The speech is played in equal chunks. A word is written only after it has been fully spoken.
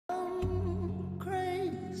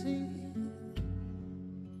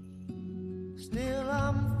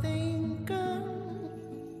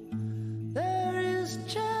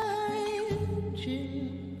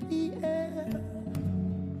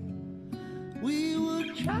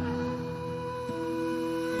Trying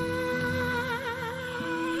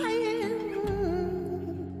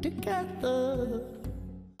together.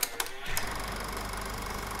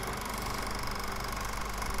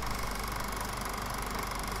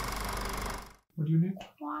 What do you need?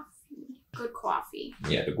 Coffee. Good coffee.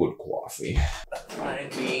 Yeah, the good coffee. Fine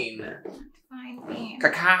bean. Fine bean.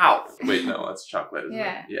 Cacao. Wait, no, that's chocolate, isn't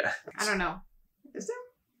Yeah. it? Yeah. I don't know. Is there?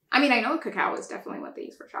 I mean, I know cacao is definitely what they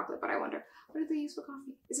use for chocolate, but I wonder, what do they use for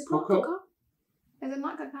coffee? Is it not Cocoa? cocoa? Is it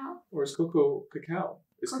not cacao? Or is cocoa cacao?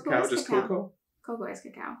 Is Cocoa cacao is just cacao. cocoa? Cocoa is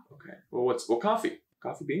cacao. Okay. Well, coffee?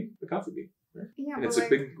 Coffee bean? The coffee bean, right? Yeah, And but it's like, a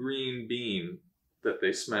big green bean that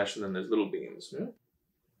they smash, and then there's little beans. Yeah?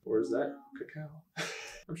 Or is that cacao?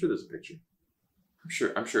 I'm sure there's a picture. I'm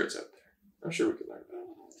sure it's out there. I'm sure we could learn about it.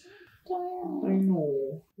 I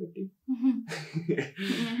know.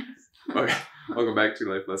 Okay. Welcome back to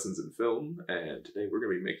Life Lessons in Film, and today we're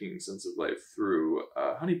going to be making sense of life through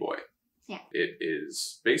Honey Boy. Yeah. It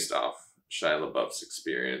is based off Shia LaBeouf's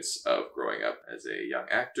experience of growing up as a young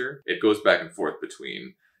actor. It goes back and forth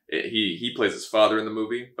between, he plays his father in the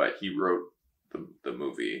movie, but he wrote the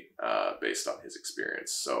movie based on his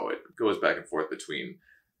experience. So it goes back and forth between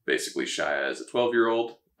basically Shia as a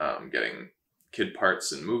 12-year-old getting kid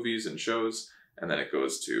parts in movies and shows, and then it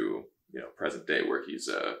goes to, present day where he's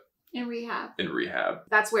in rehab. in rehab.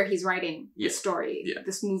 That's where he's writing the Yeah. story, Yeah.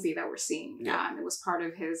 this movie that we're seeing. Yeah. It was part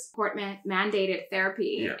of his court-mandated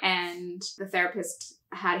therapy, Yeah. and the therapist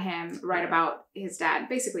had him write Yeah. about his dad,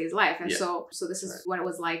 basically his life. And Yeah. so this is Right. what it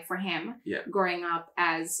was like for him Yeah. growing up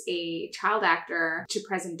as a child actor to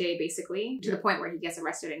present day, basically, to Yeah. the point where he gets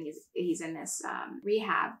arrested and he's in this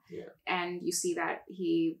rehab. Yeah. And you see that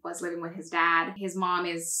he was living with his dad. His mom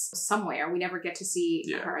is somewhere. We never get to see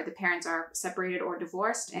Yeah. her. The parents are separated or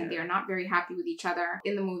divorced, and Yeah. they are not very happy with each other.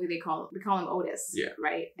 In the movie, we call him Otis, Yeah.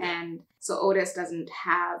 right? Yeah. And so Otis doesn't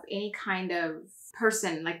have any kind of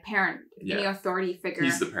person, like parent, any Yeah. authority figure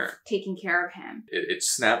He's the parent. taking care of him. It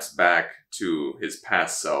snaps back to his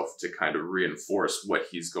past self to kind of reinforce what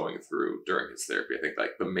he's going through during his therapy. I think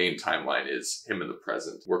like the main timeline is him in the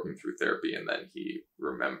present working through therapy, and then he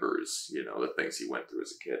remembers, the things he went through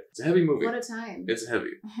as a kid. It's a heavy movie. What a time. It's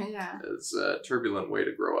heavy. Yeah. It's a turbulent way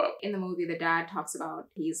to grow up. In the movie, the dad talks about,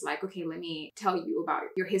 he's like, okay, let me tell you about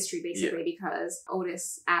your history, basically, because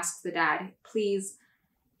Otis asks the dad, please,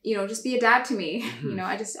 just be a dad to me.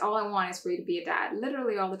 Mhm. All I want is for you to be a dad.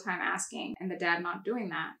 Literally all the time asking, and the dad not doing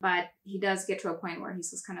that. But he does get to a point where he's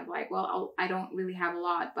just kind of like, well, I don't really have a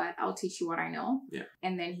lot, but I'll teach you what I know. Yeah.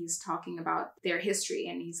 And then he's talking about their history,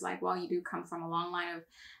 and he's like, well, you do come from a long line of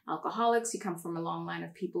alcoholics. You come from a long line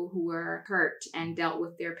of people who were hurt and dealt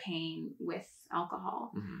with their pain with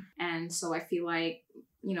alcohol. Mm-hmm. And so I feel like,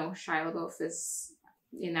 Shia LaBeouf is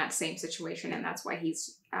in that same situation, and that's why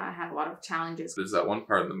he's had a lot of challenges. There's that one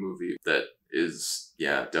part in the movie that is,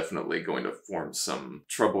 definitely going to form some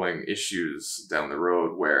troubling issues down the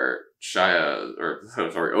road where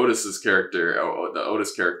Otis's character, the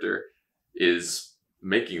Otis character, is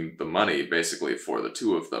making the money basically for the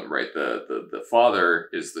two of them, right? The father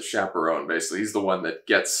is the chaperone, basically. He's the one that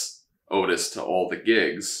gets Otis to all the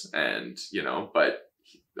gigs, and, but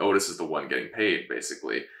Otis is the one getting paid,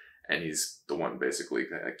 basically. And he's the one basically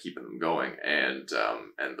kind of keeping them going. And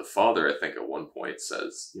the father, I think at one point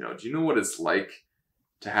says, do you know what it's like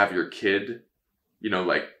to have your kid,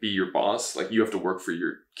 be your boss? Like, you have to work for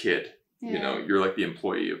your kid. Yeah. You're like the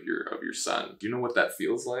employee of your son. Do you know what that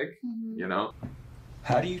feels like? Mm-hmm.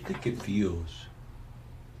 How do you think it feels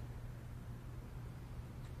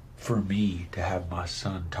for me to have my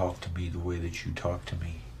son talk to me the way that you talk to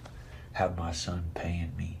me? Have my son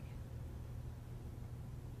paying me?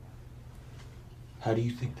 How do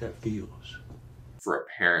you think that feels? For a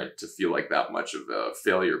parent to feel like that much of a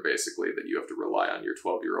failure, basically, that you have to rely on your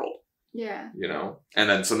 12-year-old. Yeah. And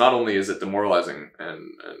then, so not only is it demoralizing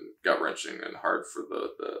and gut-wrenching and hard for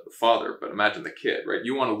the father, but imagine the kid, right?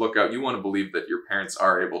 You want to look out, you want to believe that your parents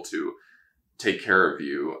are able to take care of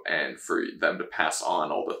you and for them to pass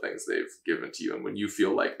on all the things they've given to you. And when you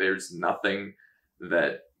feel like there's nothing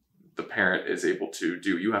that the parent is able to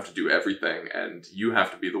do, you have to do everything, and you have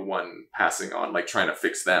to be the one passing on, like trying to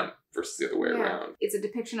fix them versus the other way around. It's a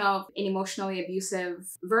depiction of an emotionally abusive,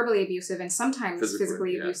 verbally abusive, and sometimes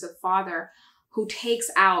physically abusive father who takes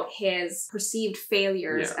out his perceived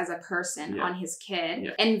failures as a person on his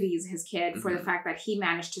kid, envies his kid for the fact that he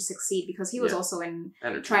managed to succeed because he was also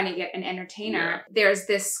trying to get an entertainer. There's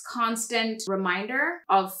this constant reminder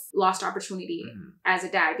of lost opportunity as a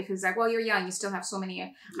dad, because like, well, you're young, you still have so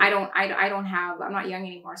many, I'm not young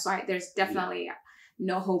anymore. So there's definitely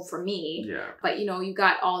no hope for me. Yeah. But, you know, you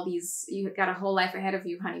got a whole life ahead of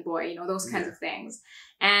you, honey boy, you know, those kinds of things.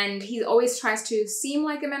 And he always tries to seem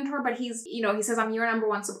like a mentor, but he's, you know, he says, I'm your number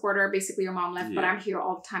one supporter. Basically, your mom left, but I'm here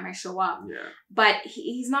all the time I show up. Yeah. But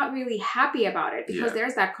he's not really happy about it because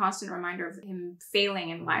there's that constant reminder of him failing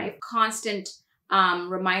in life, constant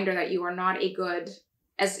reminder that you are not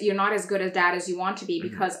you're not as good a dad as you want to be,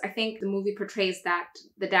 because I think the movie portrays that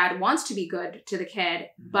the dad wants to be good to the kid,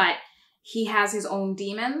 but he has his own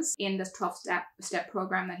demons. In this 12-step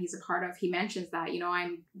program that he's a part of, he mentions that, you know,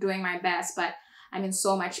 I'm doing my best, but I'm in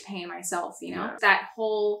so much pain myself, you know? That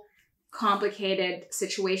whole complicated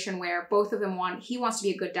situation where both of them he wants to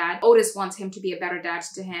be a good dad. Otis wants him to be a better dad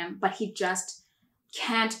to him, but he just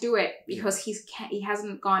can't do it because he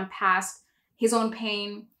hasn't gone past his own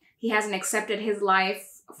pain. He hasn't accepted his life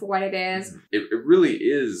for what it is. It really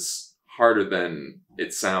is harder than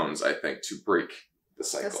it sounds, I think, to break the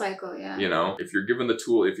cycle. The cycle, yeah. You know, if you're given the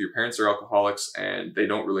tool, if your parents are alcoholics and they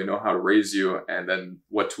don't really know how to raise you, and then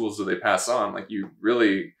what tools do they pass on? Like,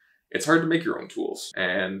 it's hard to make your own tools,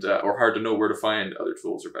 and or hard to know where to find other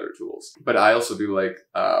tools or better tools. But I also do like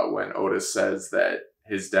when Otis says that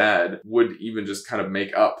his dad would even just kind of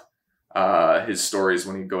make up his stories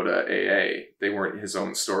when he'd go to AA. They weren't his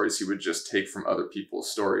own stories. He would just take from other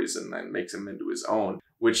people's stories and then make them into his own,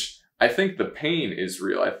 which I think the pain is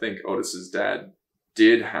real. I think Otis's dad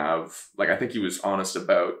did have, like, I think he was honest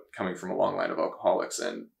about coming from a long line of alcoholics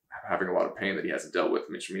and having a lot of pain that he hasn't dealt with,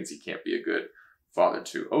 which means he can't be a good father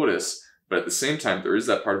to Otis. But at the same time, there is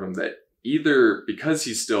that part of him that either because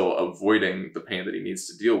he's still avoiding the pain that he needs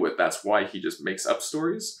to deal with, that's why he just makes up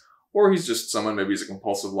stories, or he's just someone, maybe he's a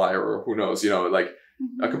compulsive liar, or who knows, you know, like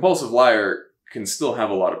a compulsive liar can still have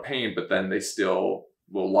a lot of pain, but then they still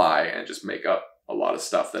will lie and just make up a lot of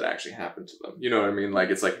stuff that actually happened to them. You know what I mean? Like,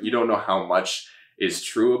 it's like, you don't know how much is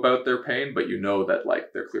true about their pain, but you know that,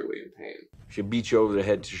 like, they're clearly in pain. She'll beat you over the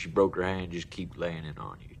head till she broke her hand, just keep laying it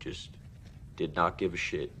on you. Just did not give a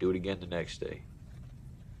shit. Do it again the next day.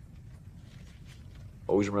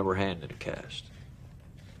 Always remember hand in a cast.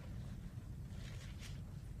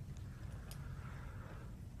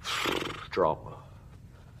 Drama.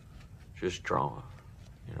 Just drama.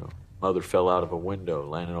 You know, mother fell out of a window,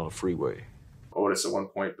 landed on a freeway. Otis at one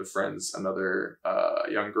point befriends another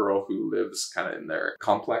young girl who lives kind of in their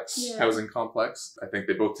complex, housing complex. I think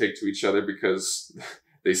they both take to each other because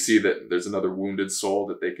they see that there's another wounded soul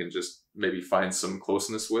that they can just maybe find some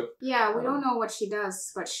closeness with. Yeah, we don't know what she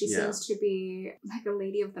does, but she seems to be like a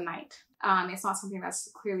lady of the night. It's not something that's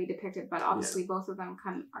clearly depicted, but obviously both of them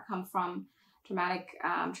come from traumatic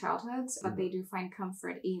childhoods, but they do find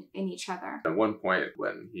comfort in each other. At one point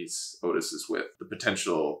when Otis is with the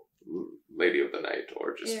potential lady of the night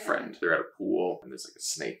or just friend, they're at a pool and there's like a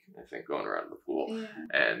snake, I think, going around the pool,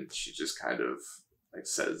 and she just kind of like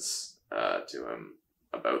says to him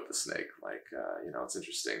about the snake, like, you know, it's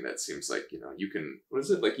interesting that it seems like, you know, you can, what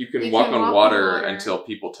is it, like, you can walk on water until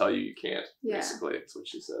people tell you you can't, basically. That's what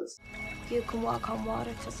she says. You can walk on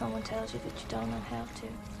water till someone tells you that you don't know how to.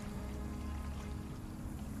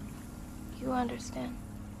 You understand?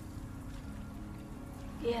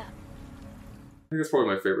 Yeah. I think that's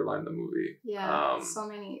probably my favorite line in the movie. Yeah, so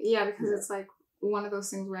many. Yeah, because it's like one of those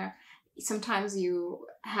things where sometimes you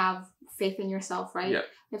have faith in yourself, right? Yeah.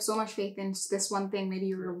 You have so much faith in this one thing, maybe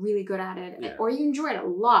you're really good at it, or you enjoy it a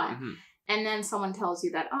lot. And then someone tells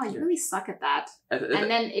you that, oh, you really suck at that. And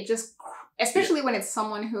then it just, especially when it's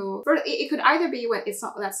someone who, it could either be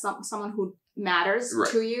someone who matters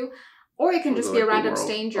to you, or it can just be a random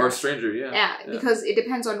stranger. Or a stranger, because it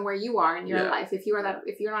depends on where you are in your life. If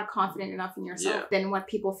you're not confident enough in yourself, then what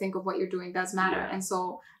people think of what you're doing does matter. And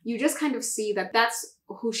so you just kind of see that that's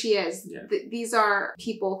who she is. These are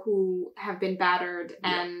people who have been battered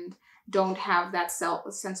and don't have that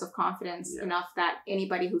sense of confidence enough that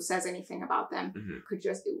anybody who says anything about them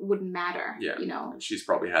it wouldn't matter. You know, and she's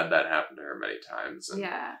probably had that happen to her many times.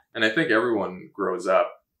 And I think everyone grows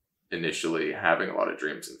up initially having a lot of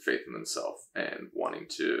dreams and faith in themselves and wanting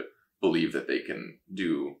to believe that they can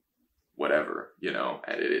do whatever, you know,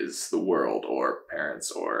 and it is the world or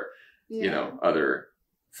parents or, you know, other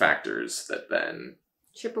factors that then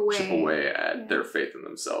chip away at their faith in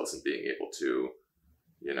themselves and being able to,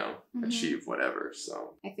 you know, achieve whatever.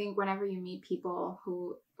 So I think whenever you meet people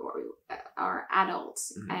who are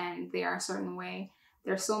adults and they are a certain way,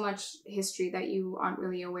 there's so much history that you aren't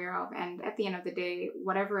really aware of. And at the end of the day,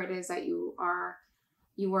 whatever it is that you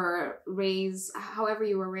were raised, however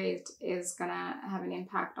you were raised is gonna have an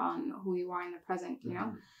impact on who you are in the present, you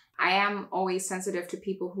know? I am always sensitive to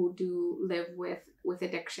people who do live with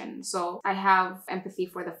addiction. So I have empathy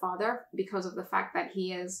for the father because of the fact that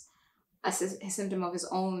he is a symptom of his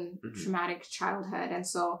own traumatic childhood. And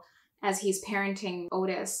so as he's parenting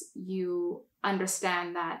Otis, you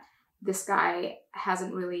understand that this guy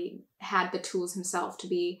hasn't really had the tools himself to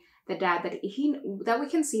be the dad that we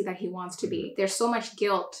can see that he wants to be. There's so much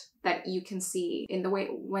guilt that you can see in the way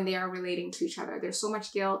when they are relating to each other. There's so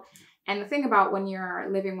much guilt. And the thing about when you're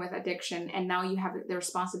living with addiction and now you have the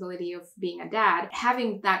responsibility of being a dad,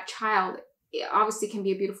 having that child obviously can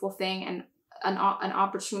be a beautiful thing and an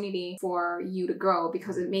opportunity for you to grow,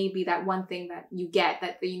 because it may be that one thing that you get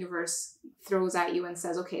that the universe throws at you and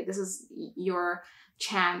says, okay, this is your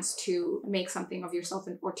chance to make something of yourself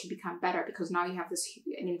or to become better, because now you have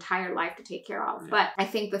an entire life to take care of. But I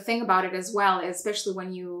think the thing about it as well is, especially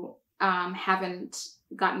when you haven't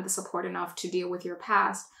gotten the support enough to deal with your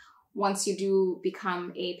past, once you do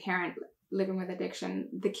become a parent living with addiction,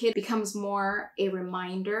 the kid becomes more a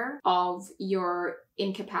reminder of your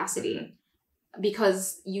incapacity,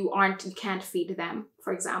 because you can't feed them,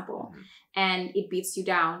 for example. And it beats you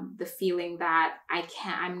down, the feeling that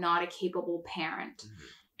I'm not a capable parent.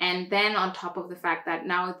 And then on top of the fact that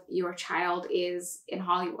now your child is in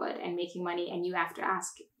Hollywood and making money and you have to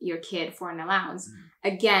ask your kid for an allowance,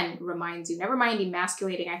 again, reminds you, never mind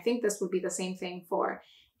emasculating. I think this would be the same thing for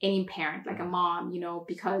any parent, like a mom,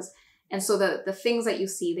 and so the things that you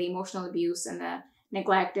see, the emotional abuse and the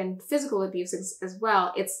neglect and physical abuse as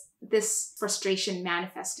well, it's this frustration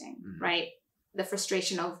manifesting, right? The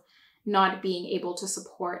frustration of not being able to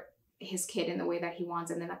support his kid in the way that he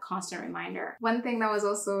wants, and then a constant reminder. One thing that was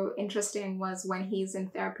also interesting was when he's in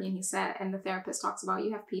therapy and and the therapist talks about,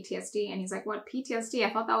 you have PTSD, and he's like, what, PTSD?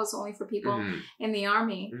 I thought that was only for people in the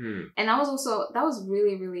army. And that was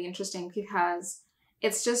really, really interesting, because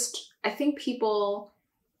it's just, I think people,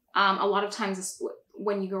 a lot of times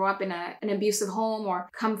when you grow up in an abusive home or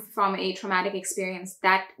come from a traumatic experience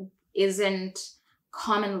that isn't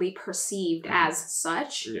commonly perceived as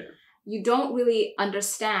such, you don't really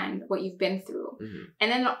understand what you've been through.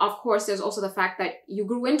 And then, of course, there's also the fact that you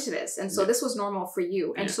grew into this. And so this was normal for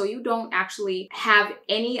you. And so you don't actually have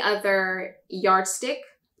any other yardstick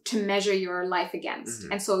to measure your life against.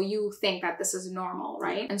 And so you think that this is normal,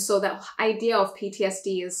 right? And so the idea of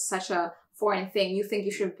PTSD is such a foreign thing. You think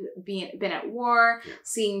you should have been at war,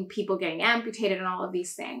 seeing people getting amputated and all of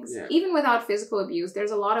these things. Even without physical abuse, there's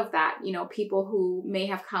a lot of that, people who may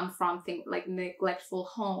have come from things like neglectful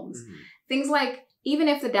homes. Things like, even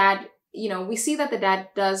if the dad, we see that the dad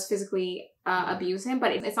does physically abuse him,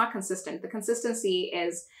 but it's not consistent. The consistency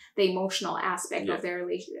is the emotional aspect of their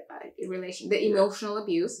relation, the emotional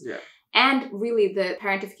abuse, and really the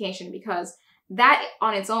parentification, because that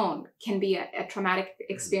on its own can be a traumatic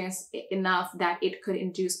experience enough that it could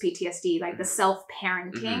induce PTSD, like the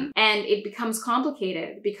self-parenting. And it becomes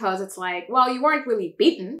complicated because it's like, well, you weren't really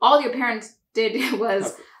beaten. All your parents did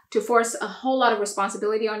was to force a whole lot of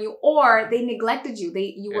responsibility on you, or they neglected you.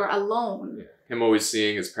 You were alone. Him always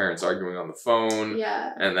seeing his parents arguing on the phone,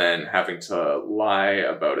 and then having to lie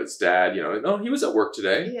about his dad. No, he was at work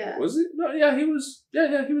today. Was he? No, he was.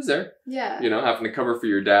 He was there. Having to cover for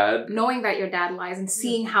your dad, knowing that your dad lies, and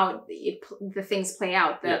seeing how the things play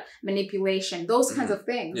out, the manipulation, those kinds of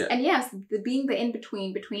things. And yes, being the in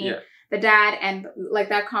between the dad and like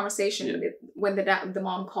that conversation when the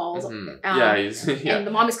mom calls, and the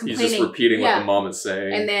mom is complaining. He's just repeating what the mom is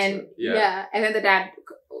saying, and then and then the dad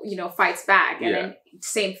fights back, and then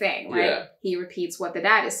same thing, right? He repeats what the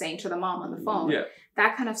dad is saying to the mom on the phone.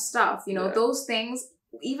 That kind of stuff, those things,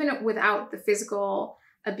 even without the physical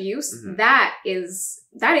abuse, that is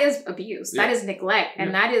abuse. That is neglect.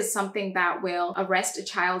 And that is something that will arrest a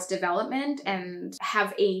child's development and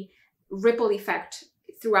have a ripple effect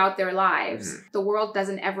throughout their lives. The world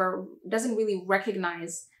doesn't really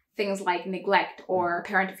recognize things like neglect or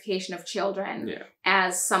parentification of children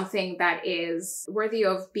as something that is worthy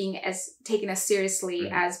of being taken as seriously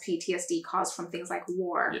as PTSD caused from things like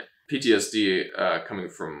war. PTSD coming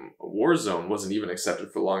from a war zone wasn't even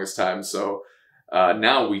accepted for the longest time. So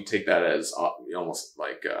now we take that as almost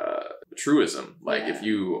like a truism. Like if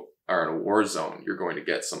you are in a war zone, you're going to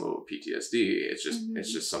get some of PTSD. It's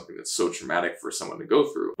just something that's so traumatic for someone to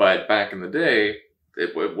go through. But back in the day,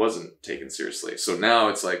 it wasn't taken seriously. So now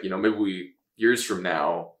it's like, maybe years from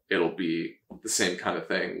now, it'll be the same kind of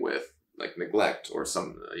thing with like neglect or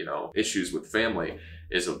some, issues with family.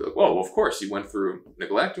 It'll be like, well, of course you went through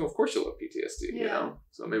neglect, and of course you'll have PTSD,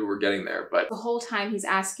 So maybe we're getting there, but the whole time he's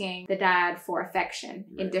asking the dad for affection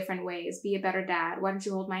in different ways. Be a better dad. Why don't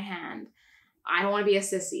you hold my hand? I don't want to be a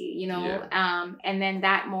sissy, and then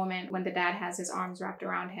that moment when the dad has his arms wrapped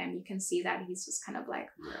around him, you can see that he's just kind of like,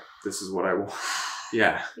 this is what I want.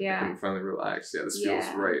 I can finally relax. This feels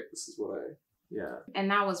right. This is what I Yeah. And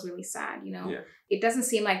that was really sad, you know? Yeah. It doesn't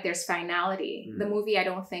seem like there's finality. Mm-hmm. The movie, I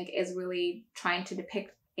don't think, is really trying to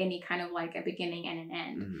depict any kind of like a beginning and an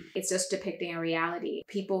end. Mm-hmm. It's just depicting a reality.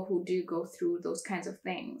 People who do go through those kinds of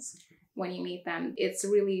things, when you meet them, it's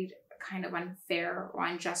really kind of unfair or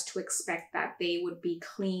unjust to expect that they would be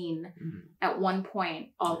clean at one point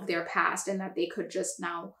of their past and that they could just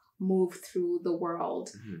now move through the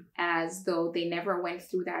world as though they never went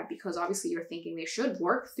through that, because obviously you're thinking they should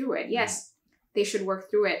work through it. Yes, they should work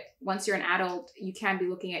through it. Once you're an adult, you can't be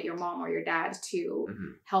looking at your mom or your dad to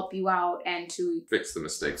help you out and to fix the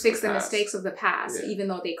mistakes of the past, even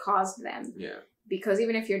though they caused them. Yeah. Because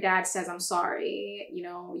even if your dad says, I'm sorry, you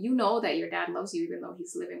know that your dad loves you, even though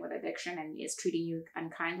he's living with addiction and is treating you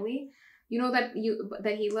unkindly. You know that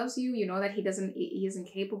he loves you. You know that he isn't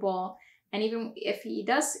capable. And even if he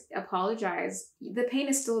does apologize, the pain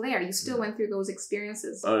is still there. You still went through those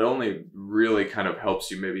experiences. It only really kind of helps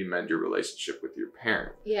you maybe mend your relationship with your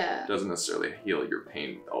parent. Yeah. It doesn't necessarily heal your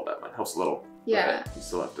pain all that much. It helps a little. Yeah. But you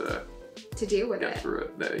still have to deal with get it.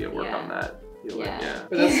 through it. Work on that. Yeah.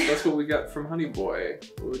 But that's what we got from Honey Boy.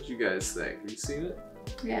 What would you guys think? Have you seen it?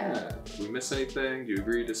 Yeah. Did we miss anything? Do you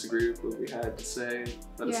agree, disagree with what we had to say?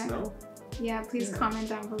 Let us know. Yeah, please comment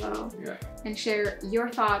down below. Yeah. And share your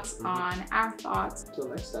thoughts on our thoughts. Until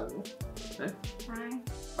next time. Bye.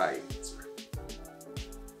 Bye.